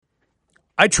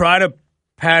I try to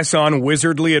pass on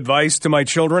wizardly advice to my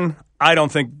children. I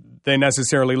don't think they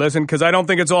necessarily listen because I don't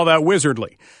think it's all that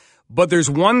wizardly. But there's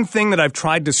one thing that I've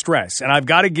tried to stress, and I've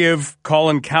got to give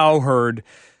Colin Cowherd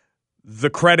the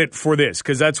credit for this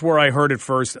because that's where I heard it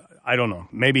first. I don't know.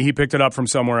 Maybe he picked it up from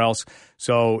somewhere else.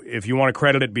 So if you want to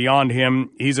credit it beyond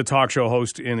him, he's a talk show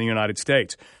host in the United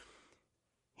States.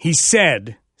 He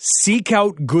said, seek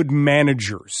out good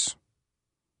managers.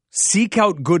 Seek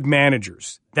out good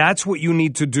managers. That's what you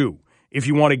need to do. If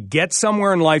you want to get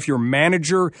somewhere in life, your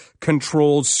manager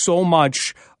controls so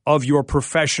much of your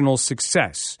professional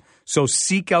success. So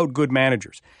seek out good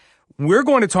managers. We're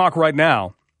going to talk right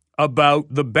now about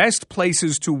the best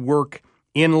places to work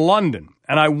in London.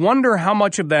 And I wonder how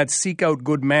much of that seek out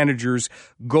good managers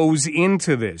goes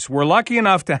into this. We're lucky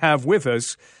enough to have with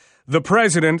us the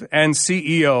president and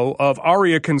CEO of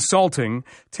ARIA Consulting,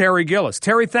 Terry Gillis.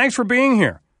 Terry, thanks for being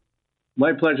here.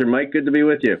 My pleasure, Mike. Good to be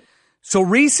with you. So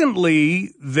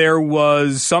recently, there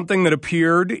was something that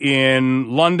appeared in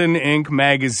London Inc.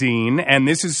 magazine, and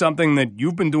this is something that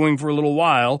you've been doing for a little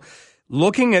while,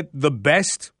 looking at the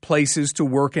best places to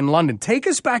work in London. Take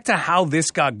us back to how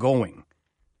this got going.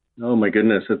 Oh, my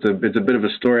goodness. It's a bit of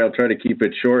a story. I'll try to keep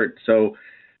it short. So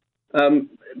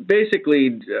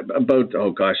basically, about,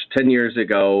 10 years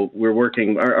ago, we're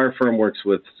working, our firm works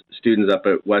with students up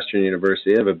at Western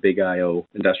University. They have a big IO,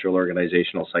 Industrial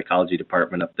Organizational Psychology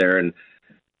department up there, and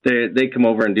they come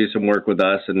over and do some work with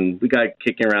us, and we got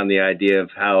kicking around the idea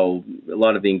of how a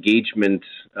lot of the engagement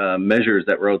measures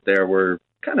that were out there were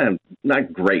kind of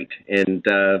not great. And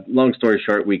long story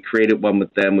short, we created one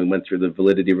with them. We went through the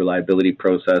validity reliability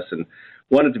process and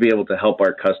wanted to be able to help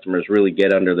our customers really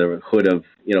get under the hood of,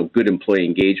 good employee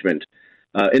engagement.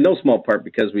 In no small part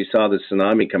because we saw the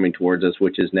tsunami coming towards us,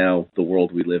 which is now the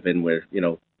world we live in where,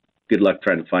 good luck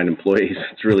trying to find employees.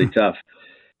 It's really tough,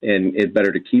 and it's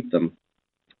better to keep them.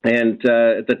 And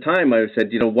at the time I said,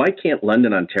 why can't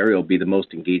London, Ontario be the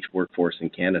most engaged workforce in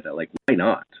Canada? Like, why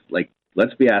not? Like,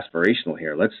 let's be aspirational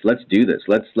here. Let's do this.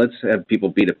 Let's have people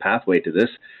beat a pathway to this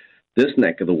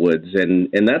neck of the woods. And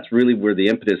that's really where the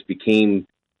impetus became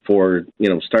for,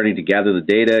 starting to gather the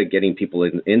data, getting people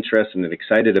interested and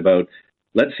excited about,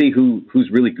 let's see who's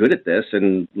really good at this,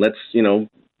 and let's,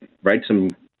 write some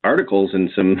articles and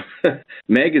some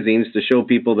magazines to show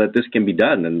people that this can be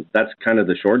done. And that's kind of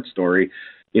the short story.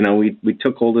 We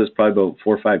took hold of this probably about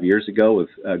 4 or 5 years ago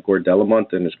with Gord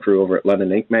Delamont and his crew over at London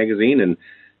Inc. magazine, and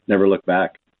never looked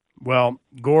back. Well,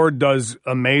 Gord does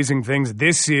amazing things.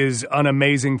 This is an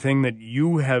amazing thing that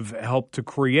you have helped to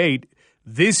create.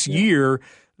 This year,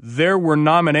 there were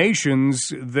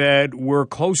nominations that were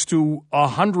close to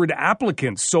 100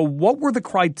 applicants. So what were the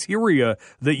criteria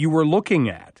that you were looking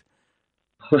at?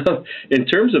 Well, in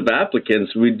terms of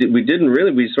applicants, we didn't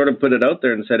really. We sort of put it out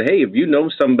there and said, hey, if you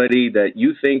know somebody that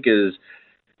you think is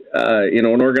an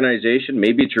organization,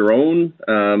 maybe it's your own,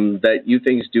 that you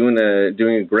think is doing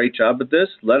a great job at this,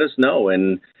 let us know.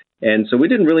 And so we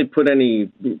didn't really put any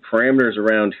parameters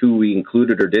around who we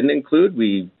included or didn't include.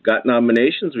 We got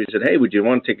nominations. We said, hey, would you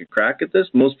want to take a crack at this?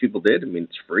 Most people did. I mean,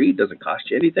 it's free. It doesn't cost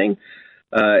you anything.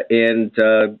 And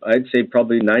I'd say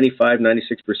probably 95,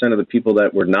 96% of the people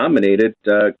that were nominated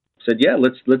said, yeah,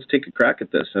 let's take a crack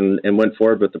at this, and went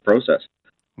forward with the process.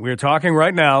 We're talking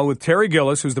right now with Terry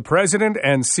Gillis, who's the president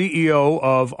and CEO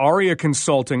of ARIA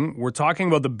Consulting. We're talking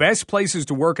about the best places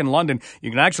to work in London. You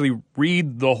can actually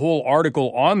read the whole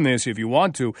article on this if you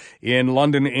want to in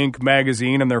London Inc.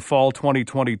 magazine and their fall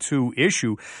 2022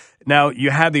 issue. Now,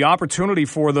 you had the opportunity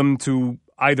for them to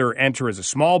either enter as a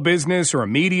small business or a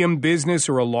medium business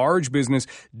or a large business.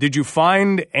 Did you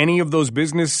find any of those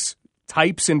business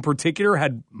types in particular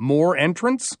had more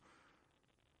entrants?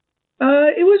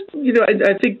 It was,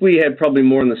 I think we had probably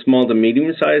more in the small to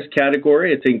medium-sized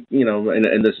category. I think,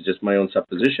 and this is just my own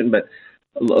supposition, but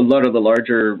a lot of the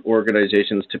larger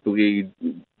organizations typically,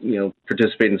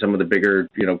 participate in some of the bigger,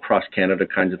 cross-Canada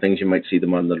kinds of things. You might see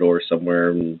them on the door somewhere,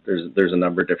 and there's a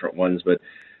number of different ones. But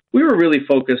we were really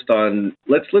focused on,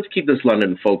 let's keep this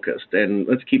London focused, and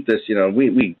let's keep this,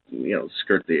 we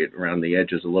skirt around the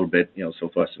edges a little bit,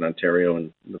 Southwestern Ontario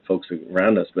and the folks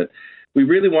around us, but we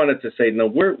really wanted to say, no,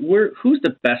 who's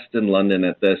the best in London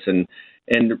at this? And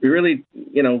really,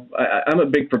 I'm a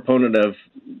big proponent of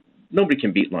nobody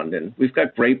can beat London. We've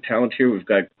got great talent here. We've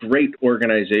got great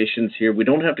organizations here. We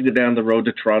don't have to go down the road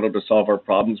to Toronto to solve our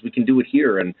problems. We can do it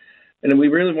here. And we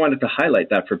really wanted to highlight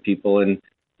that for people. And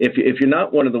if you're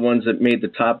not one of the ones that made the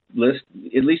top list,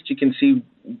 at least you can see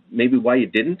maybe why you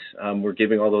didn't. We're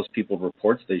giving all those people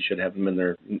reports. They should have them in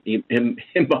their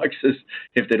inboxes.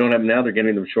 If they don't have them now, they're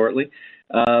getting them shortly.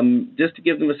 Just to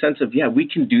give them a sense of, yeah, we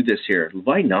can do this here.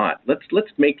 Why not? Let's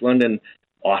make London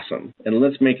awesome, and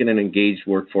let's make it an engaged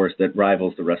workforce that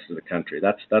rivals the rest of the country.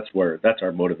 That's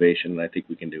our motivation, and I think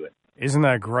we can do it. Isn't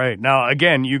that great? Now,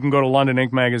 again, you can go to London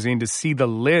Inc. magazine to see the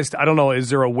list. I don't know, is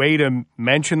there a way to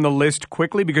mention the list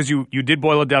quickly? Because you did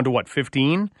boil it down to,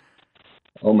 15?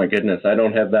 Oh, my goodness. I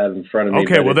don't have that in front of me.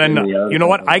 Okay, well then, you know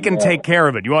what? I can take care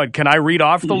of it. Can I read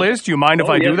off the list? Do you mind if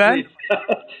I do that?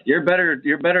 You're better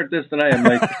at this than I am,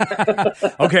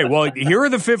 Mike. Okay, well, here are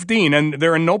the 15, and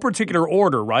they're in no particular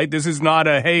order, right? This is not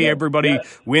everybody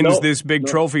wins this big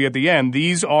trophy at the end.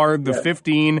 These are the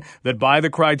 15 that, by the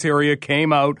criteria,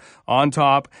 came out on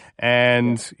top,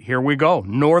 and here we go.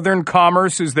 Northern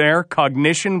Commerce is there,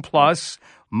 Cognition Plus,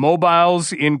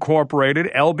 Mobiles Incorporated,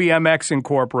 LBMX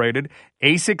Incorporated,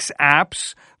 ASICS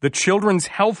Apps, the Children's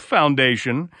Health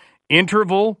Foundation,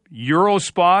 Interval,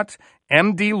 Eurospot,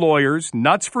 MD Lawyers,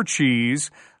 Nuts for Cheese,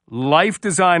 Life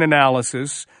Design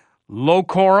Analysis,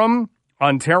 Locorum,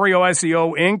 Ontario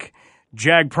SEO Inc.,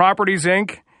 Jag Properties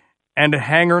Inc., and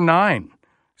Hangar 9.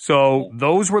 So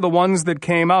those were the ones that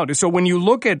came out. So when you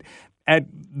look at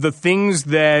the things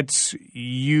that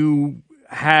you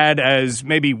had as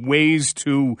maybe ways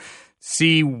to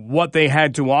see what they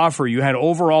had to offer, you had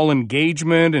overall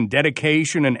engagement and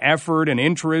dedication and effort and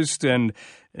interest and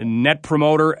Net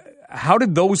Promoter. How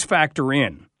did those factor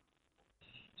in?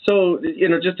 So,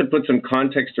 just to put some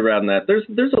context around that,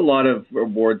 there's a lot of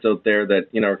awards out there that,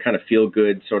 are kind of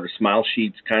feel-good, sort of smile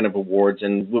sheets kind of awards.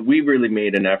 And what we really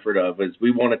made an effort of is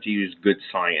we wanted to use good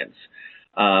science.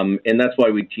 And that's why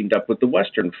we teamed up with the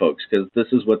Western folks, because this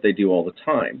is what they do all the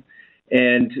time.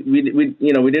 And we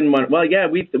didn't want,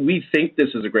 we think this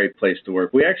is a great place to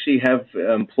work. We actually have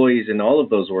employees in all of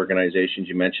those organizations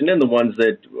you mentioned, and the ones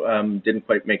that didn't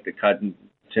quite make the cut in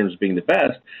terms of being the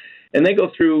best. And they go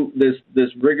through this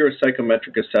rigorous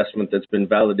psychometric assessment that's been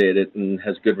validated and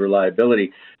has good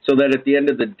reliability, so that at the end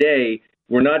of the day,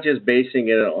 we're not just basing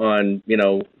it on,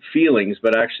 feelings,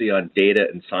 but actually on data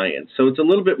and science. So it's a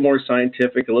little bit more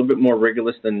scientific, a little bit more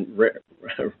rigorous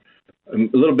a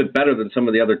little bit better than some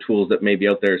of the other tools that may be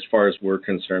out there as far as we're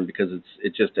concerned, because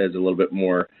it just has a little bit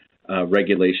more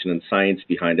regulation and science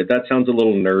behind it. That sounds a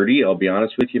little nerdy, I'll be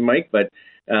honest with you, Mike, but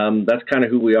that's kind of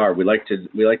who we are. We like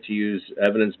to use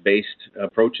evidence-based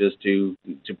approaches to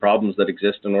problems that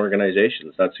exist in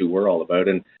organizations. That's who we're all about,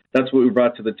 and that's what we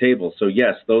brought to the table. So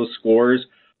yes, those scores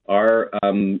are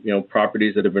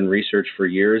properties that have been researched for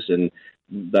years, and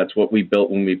that's what we built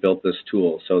when we built this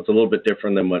tool. So it's a little bit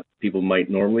different than what people might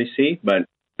normally see, but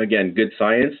again, good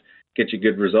science gets you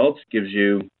good results, gives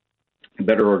you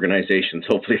better organizations,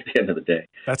 hopefully, at the end of the day.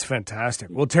 That's fantastic.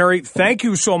 Well, Terry, thank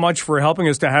you so much for helping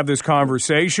us to have this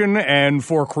conversation and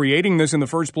for creating this in the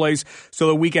first place so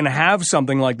that we can have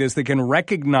something like this that can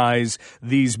recognize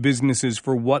these businesses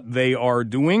for what they are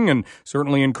doing, and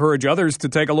certainly encourage others to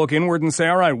take a look inward and say,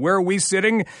 all right, where are we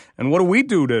sitting and what do we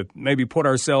do to maybe put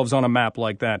ourselves on a map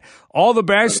like that? All the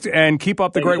best and keep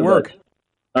up the great work.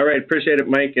 All right. Appreciate it,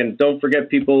 Mike. And don't forget,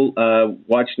 people,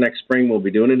 watch next spring. We'll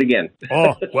be doing it again.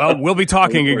 Oh, well, we'll be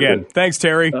talking again. Thanks,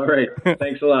 Terry. All right.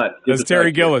 Thanks a lot. That's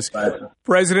Terry Gillis,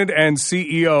 President and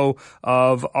CEO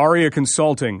of ARIA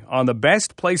Consulting, on the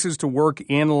best places to work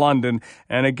in London.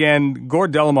 And again,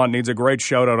 Gord Delamont needs a great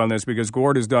shout out on this, because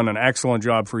Gord has done an excellent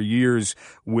job for years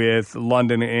with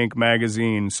London Inc.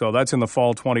 magazine. So that's in the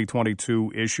fall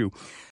 2022 issue.